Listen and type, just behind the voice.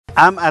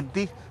I'm at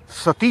the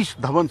Satish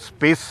Dhawan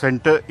Space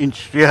Center in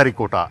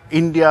Sriharikota,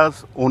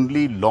 India's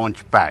only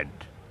launch pad.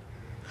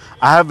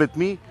 I have with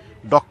me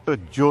Dr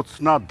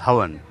Jyotsna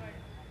Dhawan,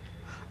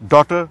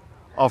 daughter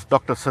of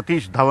Dr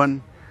Satish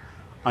Dhawan,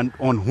 and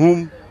on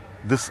whom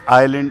this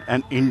island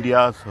and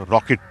India's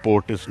rocket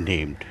port is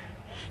named.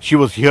 She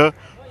was here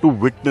to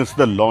witness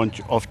the launch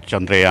of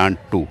Chandrayaan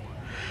 2.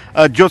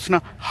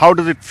 Jyotsna, how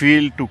does it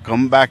feel to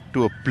come back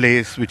to a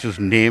place which is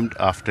named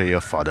after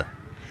your father?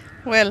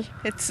 Well,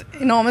 it's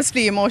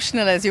enormously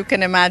emotional, as you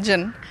can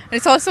imagine.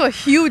 It's also a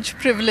huge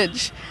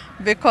privilege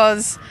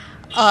because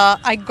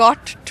I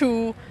got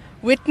to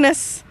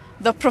witness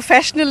the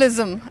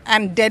professionalism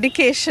and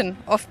dedication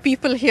of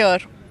people here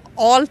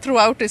all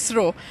throughout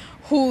ISRO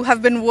who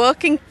have been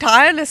working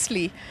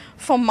tirelessly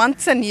for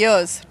months and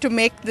years to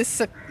make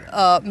this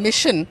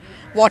mission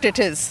what it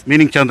is.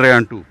 Meaning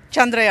Chandrayaan 2?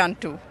 Chandrayaan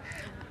 2.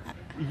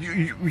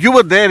 You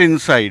were there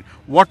inside.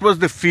 What was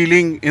the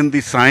feeling in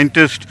the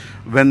scientists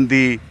when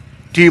the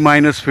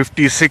T-minus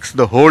 56,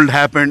 the hold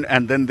happened,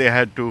 and then they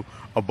had to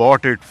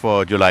abort it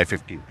for July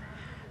 15th?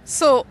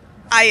 So,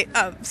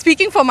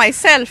 speaking for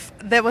myself,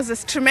 there was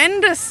this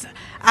tremendous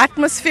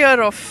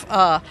atmosphere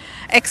of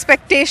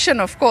expectation,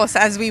 of course,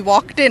 as we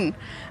walked in.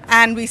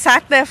 And we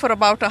sat there for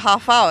about a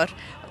half hour,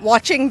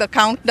 watching the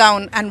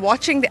countdown and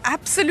watching the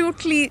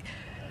absolutely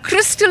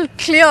crystal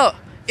clear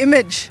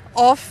image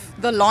of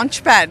the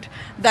launch pad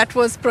that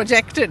was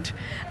projected,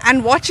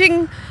 and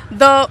watching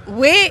the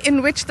way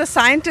in which the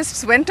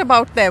scientists went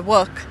about their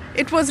work.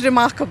 It was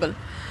remarkable.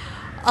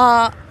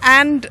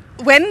 And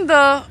when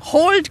the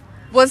hold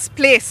was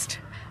placed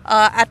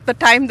at the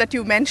time that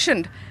you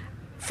mentioned,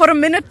 for a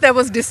minute there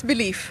was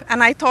disbelief,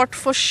 and I thought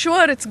for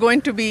sure it's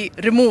going to be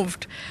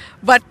removed.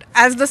 But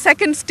as the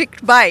seconds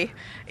ticked by,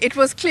 it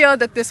was clear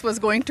that this was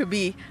going to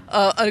be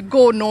a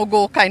go,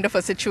 no-go kind of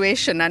a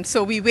situation. And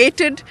so we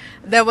waited.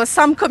 There was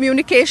some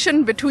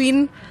communication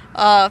between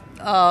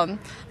the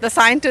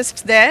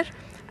scientists there.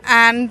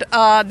 And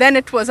then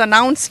it was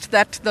announced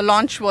that the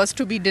launch was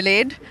to be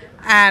delayed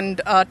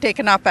and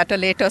taken up at a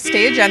later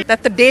stage, and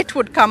that the date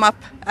would come up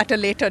at a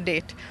later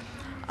date.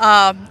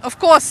 Of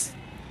course,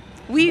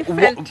 we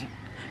felt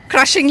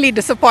crushingly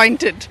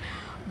disappointed.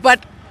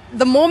 But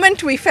the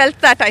moment we felt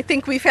that, I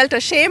think we felt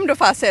ashamed of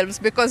ourselves,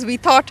 because we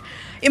thought,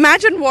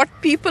 imagine what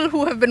people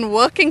who have been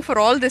working for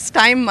all this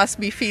time must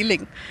be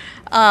feeling.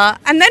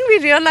 And then we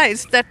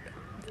realized that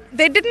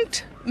they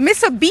didn't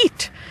miss a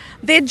beat.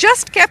 They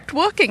just kept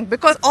working,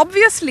 because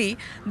obviously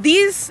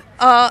these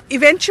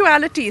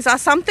eventualities are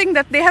something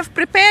that they have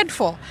prepared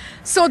for.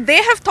 So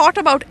they have thought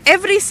about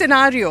every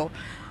scenario.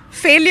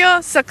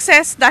 Failure,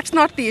 success, that's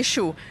not the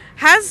issue.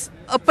 Has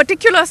a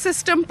particular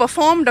system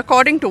performed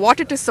according to what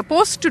it is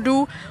supposed to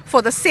do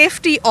for the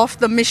safety of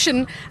the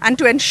mission, and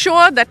to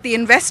ensure that the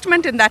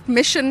investment in that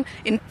mission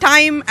in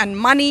time and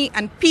money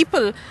and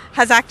people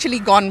has actually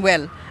gone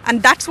well?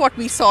 And that's what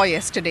we saw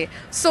yesterday.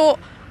 So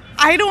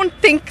I don't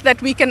think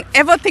that we can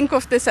ever think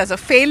of this as a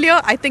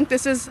failure. I think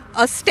this is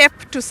a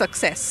step to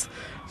success.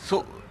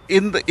 So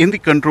in the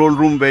control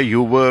room where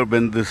you were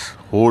when this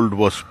hold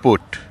was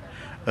put,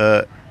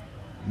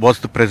 was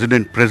the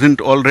president present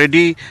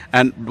already,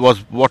 and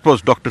what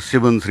was Dr.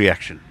 Sivan's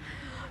reaction?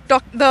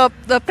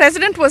 The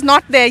president was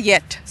not there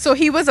yet, so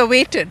he was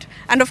awaited.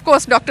 And of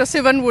course, Dr.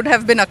 Sivan would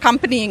have been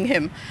accompanying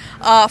him.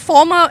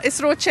 Former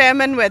ISRO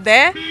chairmen were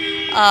there,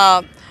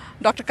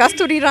 Dr.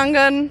 Kasturi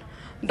Rangan,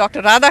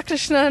 Dr.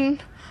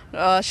 Radhakrishnan,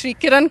 Shri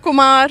Kiran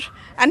Kumar,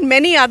 and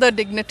many other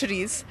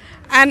dignitaries.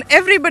 And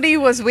everybody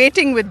was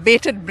waiting with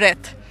bated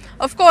breath.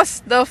 Of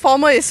course, the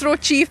former ISRO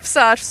chiefs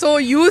are so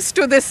used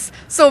to this,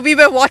 so we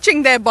were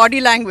watching their body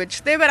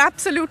language. They were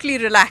absolutely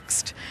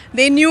relaxed.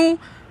 They knew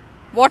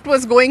what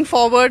was going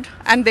forward,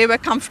 and they were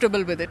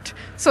comfortable with it.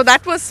 So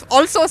that was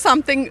also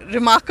something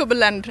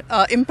remarkable and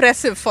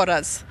impressive for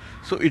us.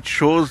 So it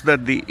shows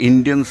that the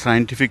Indian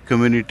scientific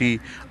community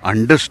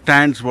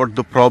understands what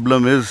the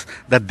problem is,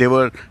 that they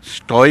were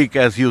stoic,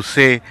 as you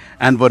say,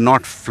 and were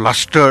not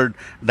flustered,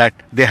 that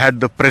they had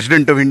the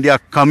President of India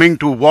coming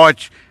to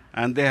watch,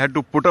 and they had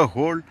to put a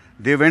hold.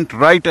 They went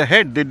right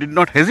ahead. They did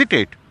not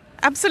hesitate.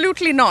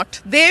 Absolutely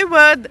not. They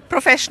were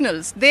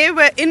professionals. They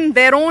were in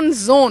their own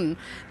zone.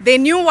 They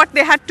knew what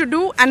they had to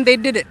do, and they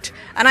did it.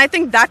 And I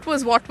think that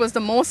was what was the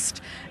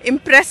most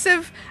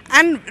impressive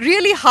and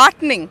really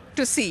heartening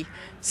to see.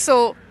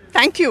 So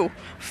thank you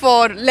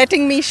for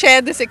letting me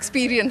share this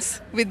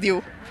experience with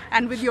you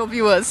and with your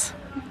viewers.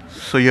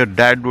 So your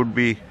dad would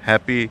be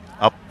happy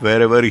up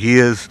wherever he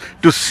is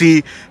to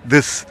see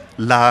this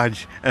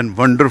large and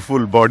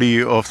wonderful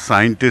body of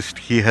scientists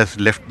he has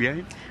left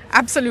behind?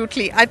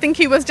 Absolutely. I think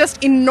he was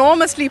just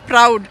enormously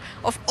proud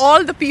of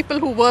all the people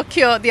who work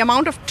here, the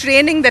amount of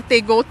training that they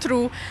go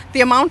through,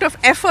 the amount of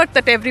effort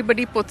that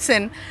everybody puts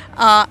in.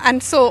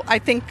 And so I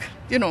think,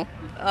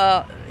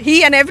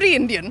 he and every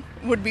Indian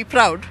would be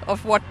proud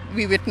of what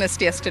we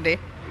witnessed yesterday.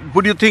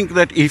 Would you think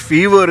that if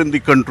he were in the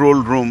control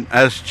room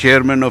as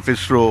chairman of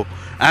ISRO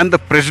and the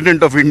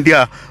President of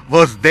India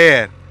was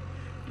there,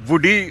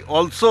 would he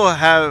also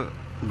have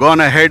gone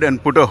ahead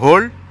and put a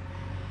hold?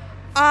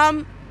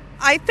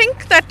 I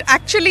think that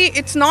actually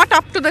it's not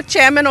up to the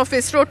chairman of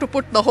ISRO to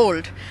put the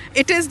hold.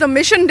 It is the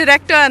mission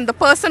director and the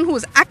person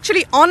who's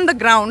actually on the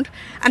ground,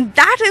 and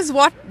that is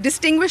what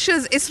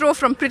distinguishes ISRO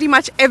from pretty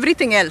much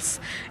everything else.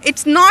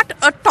 It's not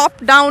a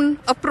top-down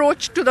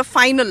approach to the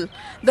final.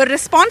 The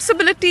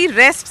responsibility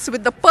rests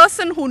with the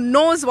person who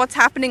knows what's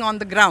happening on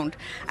the ground,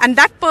 and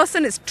that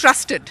person is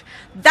trusted.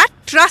 That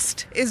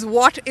trust is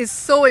what is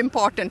so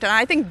important, and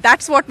I think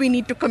that's what we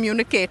need to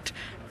communicate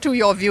to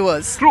your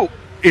viewers. True.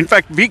 In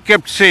fact, we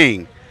kept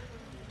saying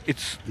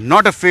it's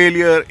not a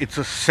failure, it's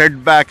a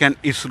setback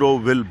and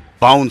ISRO will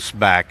bounce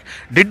back.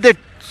 Did they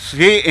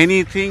say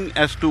anything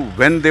as to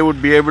when they would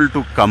be able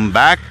to come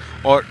back,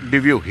 or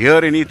did you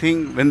hear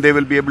anything when they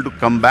will be able to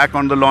come back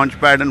on the launch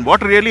pad, and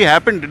what really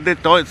happened?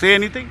 Did they say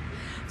anything?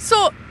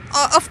 So,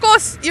 of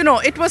course,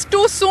 it was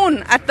too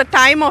soon at the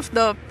time of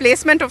the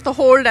placement of the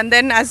hold, and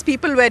then as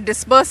people were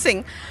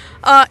dispersing,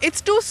 it's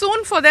too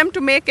soon for them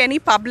to make any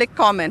public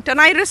comment, and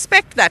I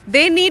respect that.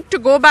 They need to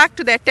go back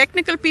to their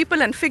technical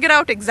people and figure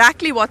out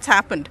exactly what's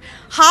happened.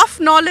 Half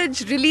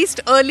knowledge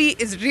released early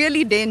is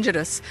really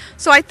dangerous.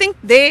 So I think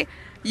they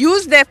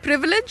used their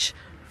privilege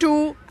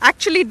to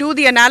actually do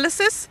the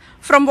analysis.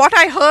 From what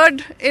I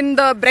heard in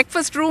the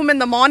breakfast room in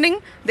the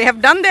morning, they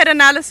have done their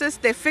analysis,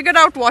 they figured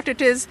out what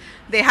it is,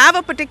 they have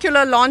a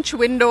particular launch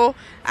window,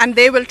 and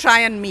they will try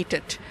and meet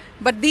it.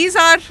 But these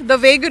are the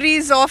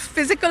vagaries of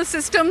physical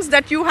systems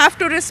that you have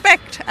to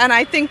respect. And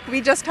I think we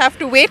just have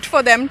to wait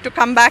for them to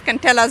come back and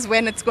tell us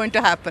when it's going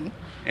to happen.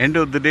 End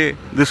of the day,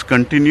 this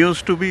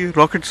continues to be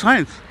rocket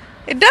science.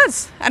 It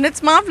does, and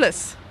it's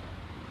marvelous.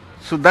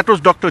 So that was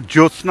Dr.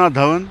 Jyotsna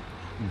Dhawan,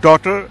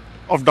 daughter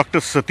of Dr.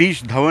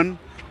 Satish Dhawan,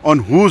 on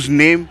whose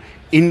name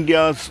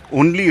India's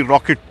only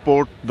rocket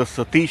port, the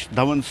Satish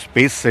Dhawan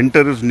Space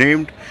Center, is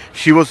named.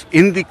 She was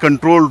in the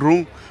control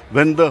room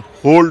when the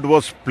hold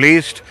was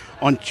placed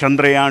on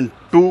Chandrayaan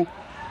 2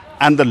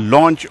 and the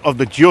launch of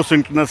the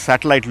geosynchronous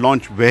satellite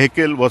launch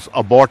vehicle was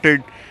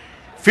aborted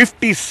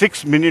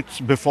 56 minutes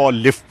before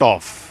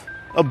liftoff.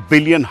 A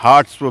billion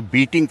hearts were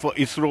beating for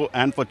ISRO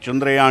and for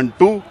Chandrayaan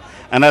 2,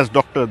 and as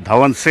Dr.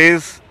 Dhawan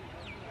says,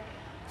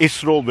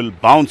 ISRO will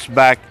bounce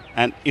back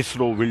and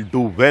ISRO will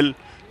do well,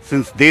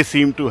 since they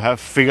seem to have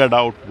figured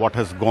out what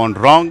has gone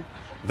wrong.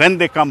 When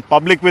they come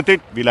public with it,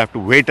 we'll have to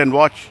wait and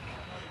watch.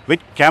 With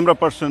camera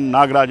person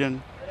Nagarajan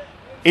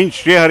in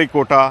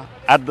Sriharikota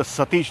at the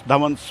Satish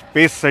Dhawan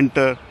Space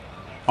Center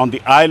on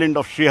the island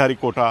of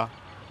Sriharikota,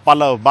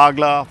 Pallav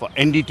Bagla for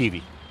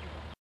NDTV.